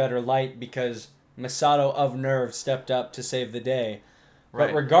much better light because Masato of NERV stepped up to save the day. Right.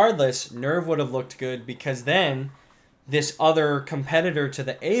 But regardless, NERV would have looked good because then this other competitor to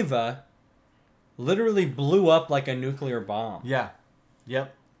the Eva literally blew up like a nuclear bomb. Yeah.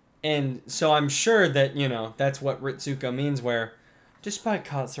 Yep. And so I'm sure that, that's what Ritsuko means, where despite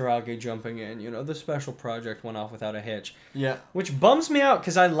Katsuragi jumping in, the special project went off without a hitch. Yeah. Which bums me out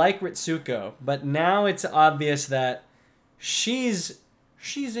because I like Ritsuko, but now it's obvious that she's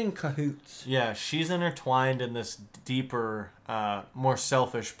in cahoots. Yeah, she's intertwined in this deeper, more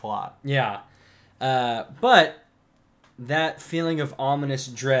selfish plot. Yeah. But that feeling of ominous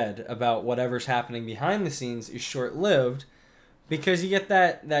dread about whatever's happening behind the scenes is short-lived, because you get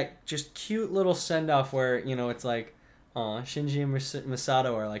that just cute little send-off where, it's like, aw, Shinji and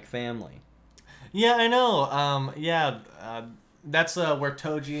Masato are like family. Yeah, I know. That's where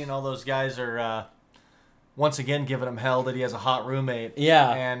Toji and all those guys are once again giving him hell that he has a hot roommate.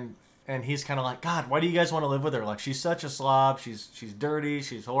 Yeah. And he's kind of like, God, why do you guys want to live with her? Like, she's such a slob. She's dirty.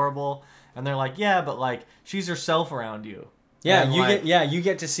 She's horrible. And they're like, yeah, but like she's herself around you. Yeah, and you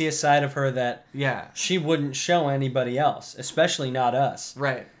get to see a side of her that she wouldn't show anybody else, especially not us.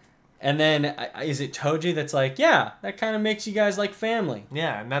 Right. And then is it Toji that's like, yeah, that kind of makes you guys like family.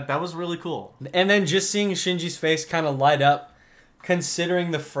 Yeah, and that was really cool. And then just seeing Shinji's face kind of light up,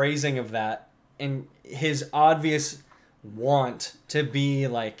 considering the phrasing of that and his obvious want to be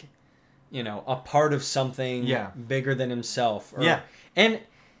like, a part of something bigger than himself.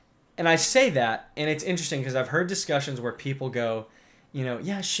 And I say that, and it's interesting because I've heard discussions where people go,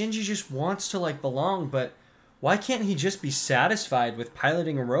 Shinji just wants to like belong, but why can't he just be satisfied with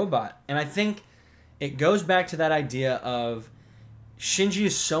piloting a robot? And I think it goes back to that idea of Shinji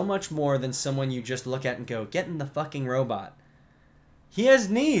is so much more than someone you just look at and go, get in the fucking robot. He has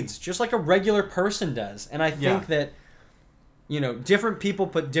needs, just like a regular person does. And I think that, different people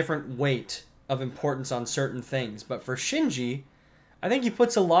put different weight of importance on certain things. But for Shinji, I think he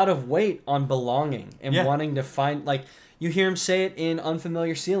puts a lot of weight on belonging and wanting to find, like, you hear him say it in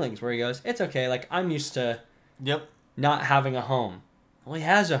Unfamiliar Ceilings, where he goes, it's okay, like, I'm used to not having a home. Well, he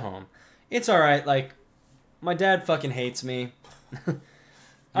has a home. It's alright, like, my dad fucking hates me.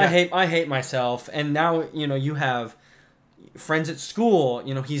 I hate myself. And now, you have friends at school.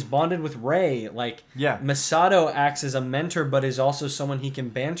 He's bonded with Rei. Like, Masato acts as a mentor, but is also someone he can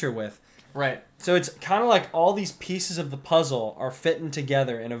banter with. Right. So it's kind of like all these pieces of the puzzle are fitting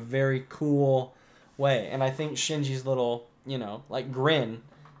together in a very cool way. And I think Shinji's little, like grin,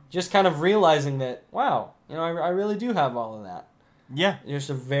 just kind of realizing that, wow, I really do have all of that. Yeah. Just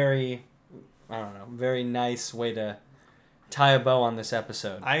a very, very nice way to tie a bow on this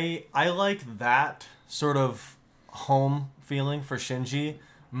episode. I like that sort of home feeling for Shinji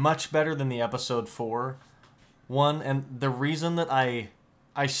much better than the episode 4 one. And the reason that I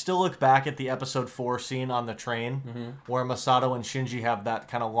still look back at the episode 4 scene on the train where Masato and Shinji have that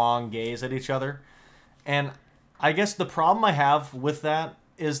kind of long gaze at each other. And I guess the problem I have with that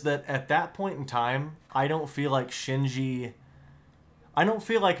is that at that point in time, I don't feel like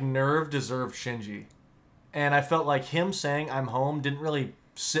Nerve deserved Shinji. And I felt like him saying I'm home didn't really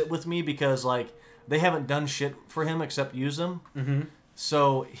sit with me because like they haven't done shit for him except use him. Mm-hmm.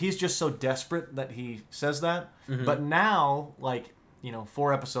 So he's just so desperate that he says that. Mm-hmm. But now, like,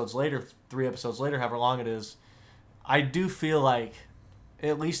 4 episodes later, 3 episodes later, however long it is, I do feel like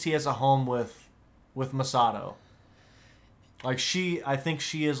at least he has a home with Masato. Like I think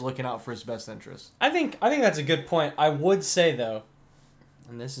she is looking out for his best interest. I think that's a good point. I would say though,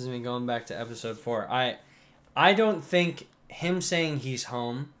 and this is me going back to episode 4, I don't think him saying he's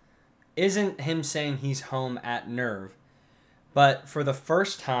home isn't him saying he's home at Nerve. But for the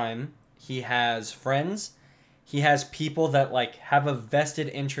first time, he has friends. He has people that like have a vested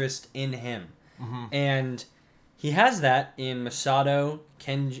interest in him. Mm-hmm. And he has that in Masato,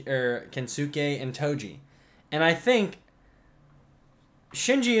 Kensuke, and Toji. And I think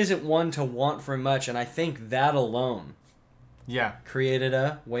Shinji isn't one to want for much, and I think that alone created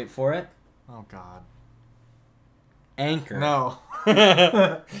a, wait for it, oh god, anchor. No.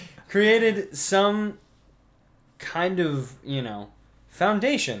 Created some kind of,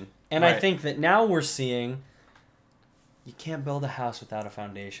 foundation. And right. I think that now we're seeing you can't build a house without a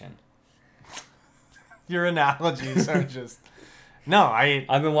foundation. Your analogies are just... No,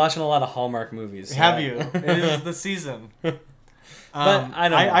 I've been watching a lot of Hallmark movies. So have you? It is the season. But I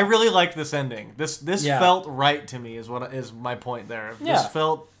don't know. I really liked this ending. This felt right to me is my point there. Yeah. This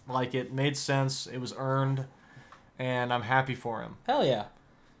felt like it made sense. It was earned. And I'm happy for him. Hell yeah.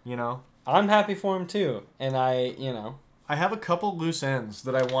 I'm happy for him too. And I have a couple loose ends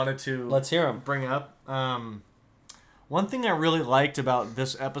that I wanted to... Let's hear them. ...bring up. One thing I really liked about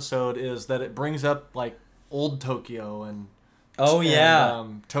this episode is that it brings up, like, old Tokyo and... Oh, yeah.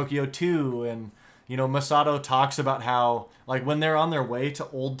 Tokyo 2 and Masato talks about how, like, when they're on their way to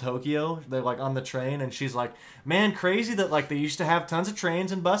old Tokyo, they're, like, on the train, and she's like, man, crazy that, like, they used to have tons of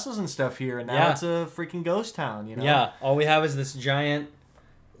trains and buses and stuff here, and now it's a freaking ghost town, Yeah, all we have is this giant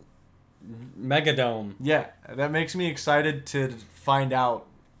megadome. Yeah, that makes me excited to find out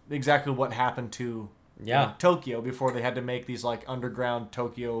exactly what happened to Tokyo before they had to make these, like, underground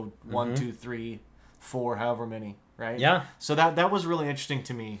Tokyo 1, 2, 3, 4, however many, right? Yeah. So that was really interesting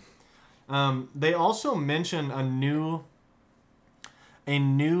to me. They also mention a new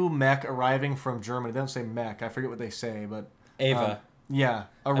mech arriving from Germany. They don't say mech. I forget what they say, but Ava. Yeah,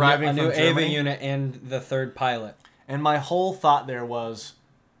 arriving a new from Germany. Ava unit and the third pilot. And my whole thought there was,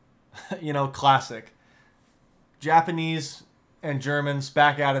 classic. Japanese and Germans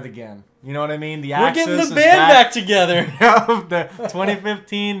back at it again. You know what I mean? The We're getting the band back together. The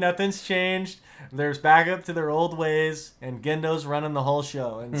 2015, nothing's changed. They're back up to their old ways, and Gendo's running the whole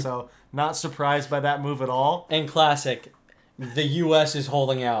show. And so, not surprised by that move at all. And classic, the U.S. is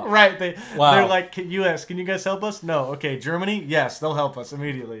holding out. Right. They're like, U.S., can you guys help us? No. Okay, Germany? Yes, they'll help us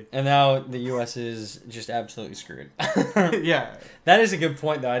immediately. And now the U.S. is just absolutely screwed. Yeah. That is a good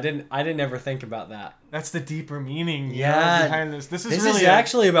point, though. I didn't ever think about that. That's the deeper meaning behind this. This is really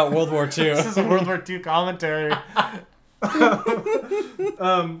actually about World War II. This is a World War II commentary. I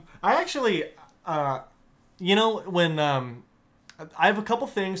actually... when I have a couple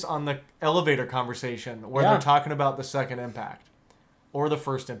things on the elevator conversation where they're talking about the second impact or the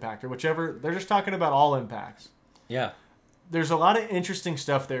first impact or whichever. They're just talking about all impacts. Yeah. There's a lot of interesting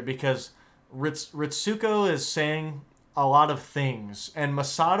stuff there because Ritsuko is saying a lot of things and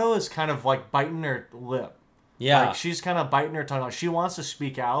Masato is kind of like biting her lip. Yeah. Like she's kind of biting her tongue. Like she wants to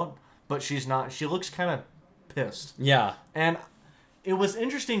speak out, but she's not. She looks kind of pissed. Yeah. And it was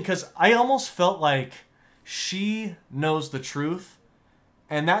interesting because I almost felt like she knows the truth.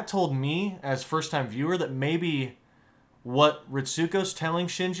 And that told me, as first-time viewer, that maybe what Ritsuko's telling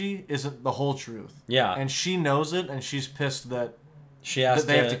Shinji isn't the whole truth. Yeah. And she knows it, and she's pissed that, they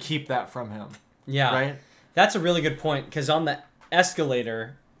have to keep that from him. Yeah. Right? That's a really good point, because on the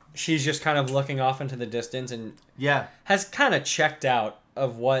escalator, she's just kind of looking off into the distance and has kind of checked out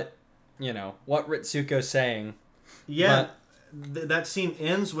of what Ritsuko's saying. Yeah. That scene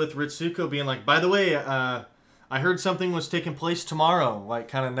ends with Ritsuko being like, by the way, I heard something was taking place tomorrow. Like,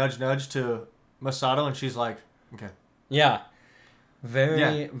 kind of nudge to Masato, and she's like, okay. Yeah.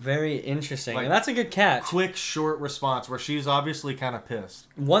 Very interesting. Like, and that's a good catch. Quick, short response where she's obviously kind of pissed.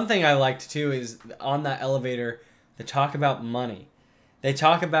 One thing I liked, too, is on that elevator, they talk about money. They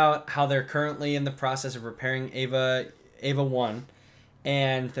talk about how they're currently in the process of repairing Ava 1,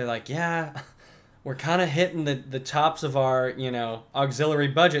 and they're like, we're kind of hitting the tops of our, auxiliary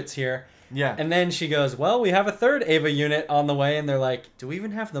budgets here. Yeah. And then she goes, well, we have a third Ava unit on the way. And they're like, do we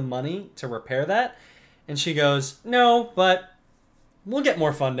even have the money to repair that? And she goes, no, but we'll get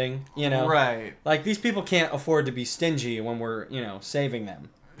more funding, Right. Like, these people can't afford to be stingy when we're, saving them.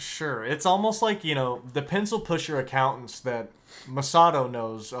 Sure. It's almost like, the pencil pusher accountants that Masato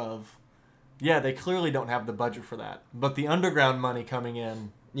knows of. Yeah, they clearly don't have the budget for that. But the underground money coming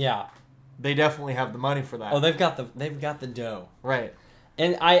in. Yeah. They definitely have the money for that. Oh, they've got the dough. Right.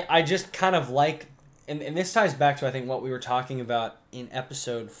 And I just kind of like, and this ties back to, I think, what we were talking about in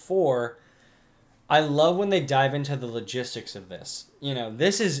episode 4. I love when they dive into the logistics of this.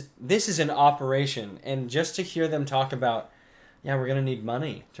 This is an operation, and just to hear them talk about, we're going to need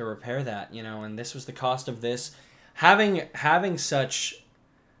money to repair that, and this was the cost of this. Having such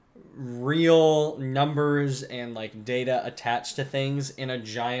real numbers and like data attached to things in a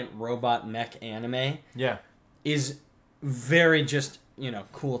giant robot mech anime is very just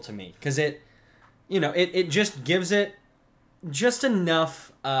cool to me, because it just gives it just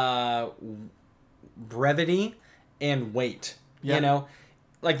enough brevity and weight.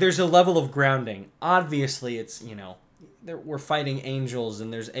 Like there's a level of grounding. Obviously it's we're fighting angels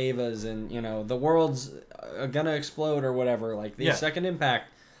and there's Avas and the world's gonna explode or whatever, like the second impact.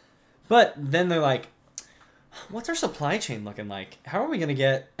 But then they're like, what's our supply chain looking like? How are we gonna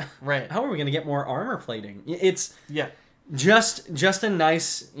get How are we gonna get more armor plating? It's just a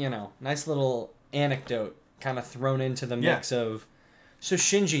nice nice little anecdote kind of thrown into the mix of, so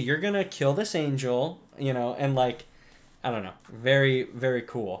Shinji, you're gonna kill this angel, and like, I don't know, very very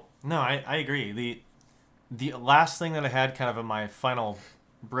cool. No, I agree. The last thing that I had kind of in my final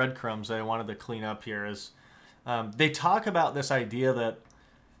breadcrumbs that I wanted to clean up here is, they talk about this idea that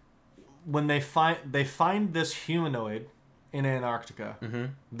when they find this humanoid in Antarctica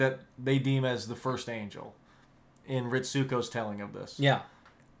that they deem as the first angel in Ritsuko's telling of this. Yeah.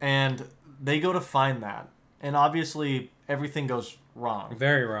 And they go to find that. And obviously everything goes wrong.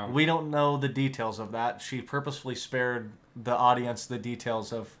 Very wrong. We don't know the details of that. She purposefully spared the audience the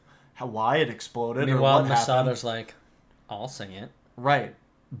details of why it exploded Meanwhile, or what happened. Masato's like, I'll sing it. Right.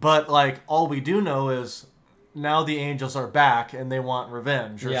 But, like, all we do know is now the angels are back and they want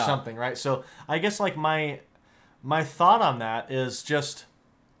revenge or something, right? So I guess, like, my thought on that is just,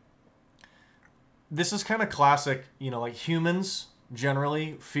 this is kind of classic, like, humans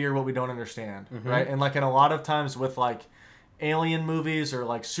generally fear what we don't understand, right? And, like, in a lot of times with, like, alien movies or,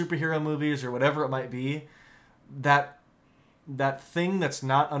 like, superhero movies or whatever it might be, that thing that's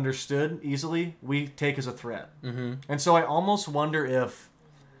not understood easily, we take as a threat. And so I almost wonder if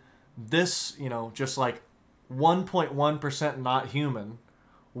this, just like 1.1% not human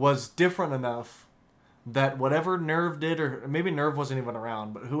was different enough that whatever Nerve did, or maybe Nerve wasn't even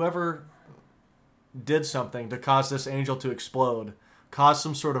around, but whoever did something to cause this angel to explode, caused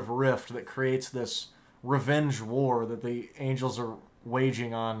some sort of rift that creates this revenge war that the angels are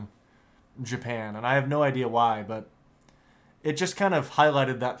waging on Japan. And I have no idea why, but it just kind of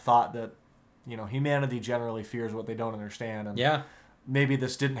highlighted that thought that, humanity generally fears what they don't understand. And maybe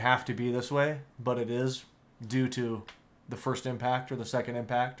this didn't have to be this way, but it is due to the first impact or the second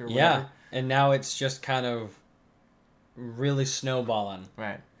impact or whatever. Yeah, and now it's just kind of really snowballing.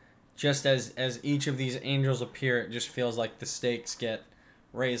 Right. Just as each of these angels appear, it just feels like the stakes get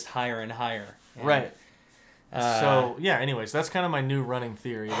raised higher and higher. And, right. So, yeah, anyways, that's kind of my new running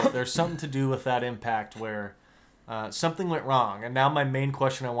theory. That there's something to do with that impact where something went wrong. And now my main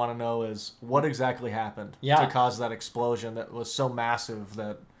question I want to know is what exactly happened to cause that explosion that was so massive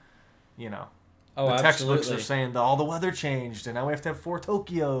that, the textbooks are saying that all the weather changed and now we have to have 4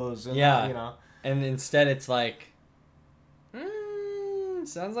 Tokyos. And, And instead it's like,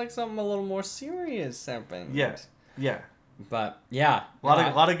 sounds like something a little more serious happened. Yeah. But yeah, a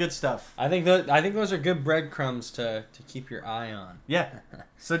lot of good stuff. I think those are good breadcrumbs to keep your eye on. Yeah.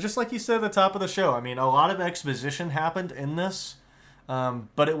 So just like you said at the top of the show, I mean, a lot of exposition happened in this,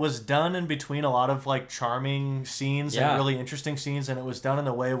 but it was done in between a lot of like charming scenes and really interesting scenes, and it was done in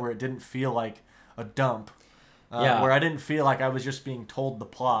a way where it didn't feel like a dump. Where I didn't feel like I was just being told the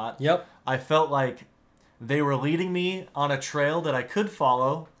plot. Yep. I felt like they were leading me on a trail that I could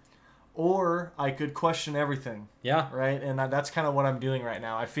follow, or I could question everything. Yeah. Right? And that's kind of what I'm doing right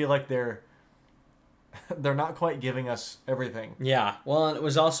now. I feel like they're not quite giving us everything. Yeah. Well, and it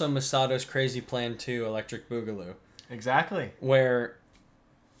was also Masato's crazy plan too, Electric Boogaloo. Exactly. Where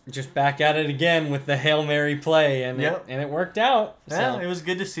just back at it again with the Hail Mary play, and it worked out. Yeah, so. It was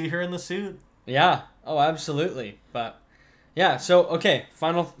good to see her in the suit. Yeah. Oh, absolutely. But yeah, so okay,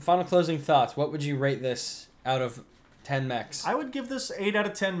 final closing thoughts. What would you rate this out of 10 mechs? I would give this 8 out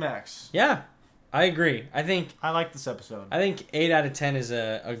of 10 mechs. Yeah, I agree. I like this episode. I think 8 out of 10 is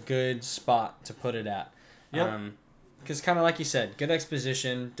a good spot to put it at. Yep. Because kind of like you said, good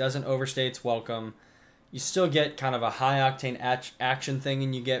exposition, doesn't overstay its welcome. You still get kind of a high-octane action thing,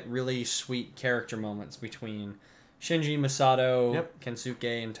 and you get really sweet character moments between Shinji, Masato,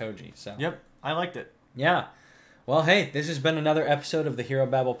 Kensuke, and Toji. So. Yep, I liked it. Yeah. Well, hey, this has been another episode of the Hero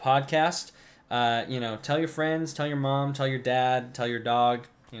Babble podcast. Tell your friends, tell your mom, tell your dad, tell your dog,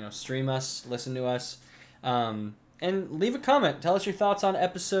 stream us, listen to us, and leave a comment. Tell us your thoughts on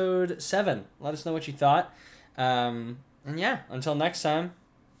episode 7. Let us know what you thought. And yeah, until next time,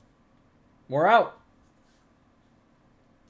 we're out.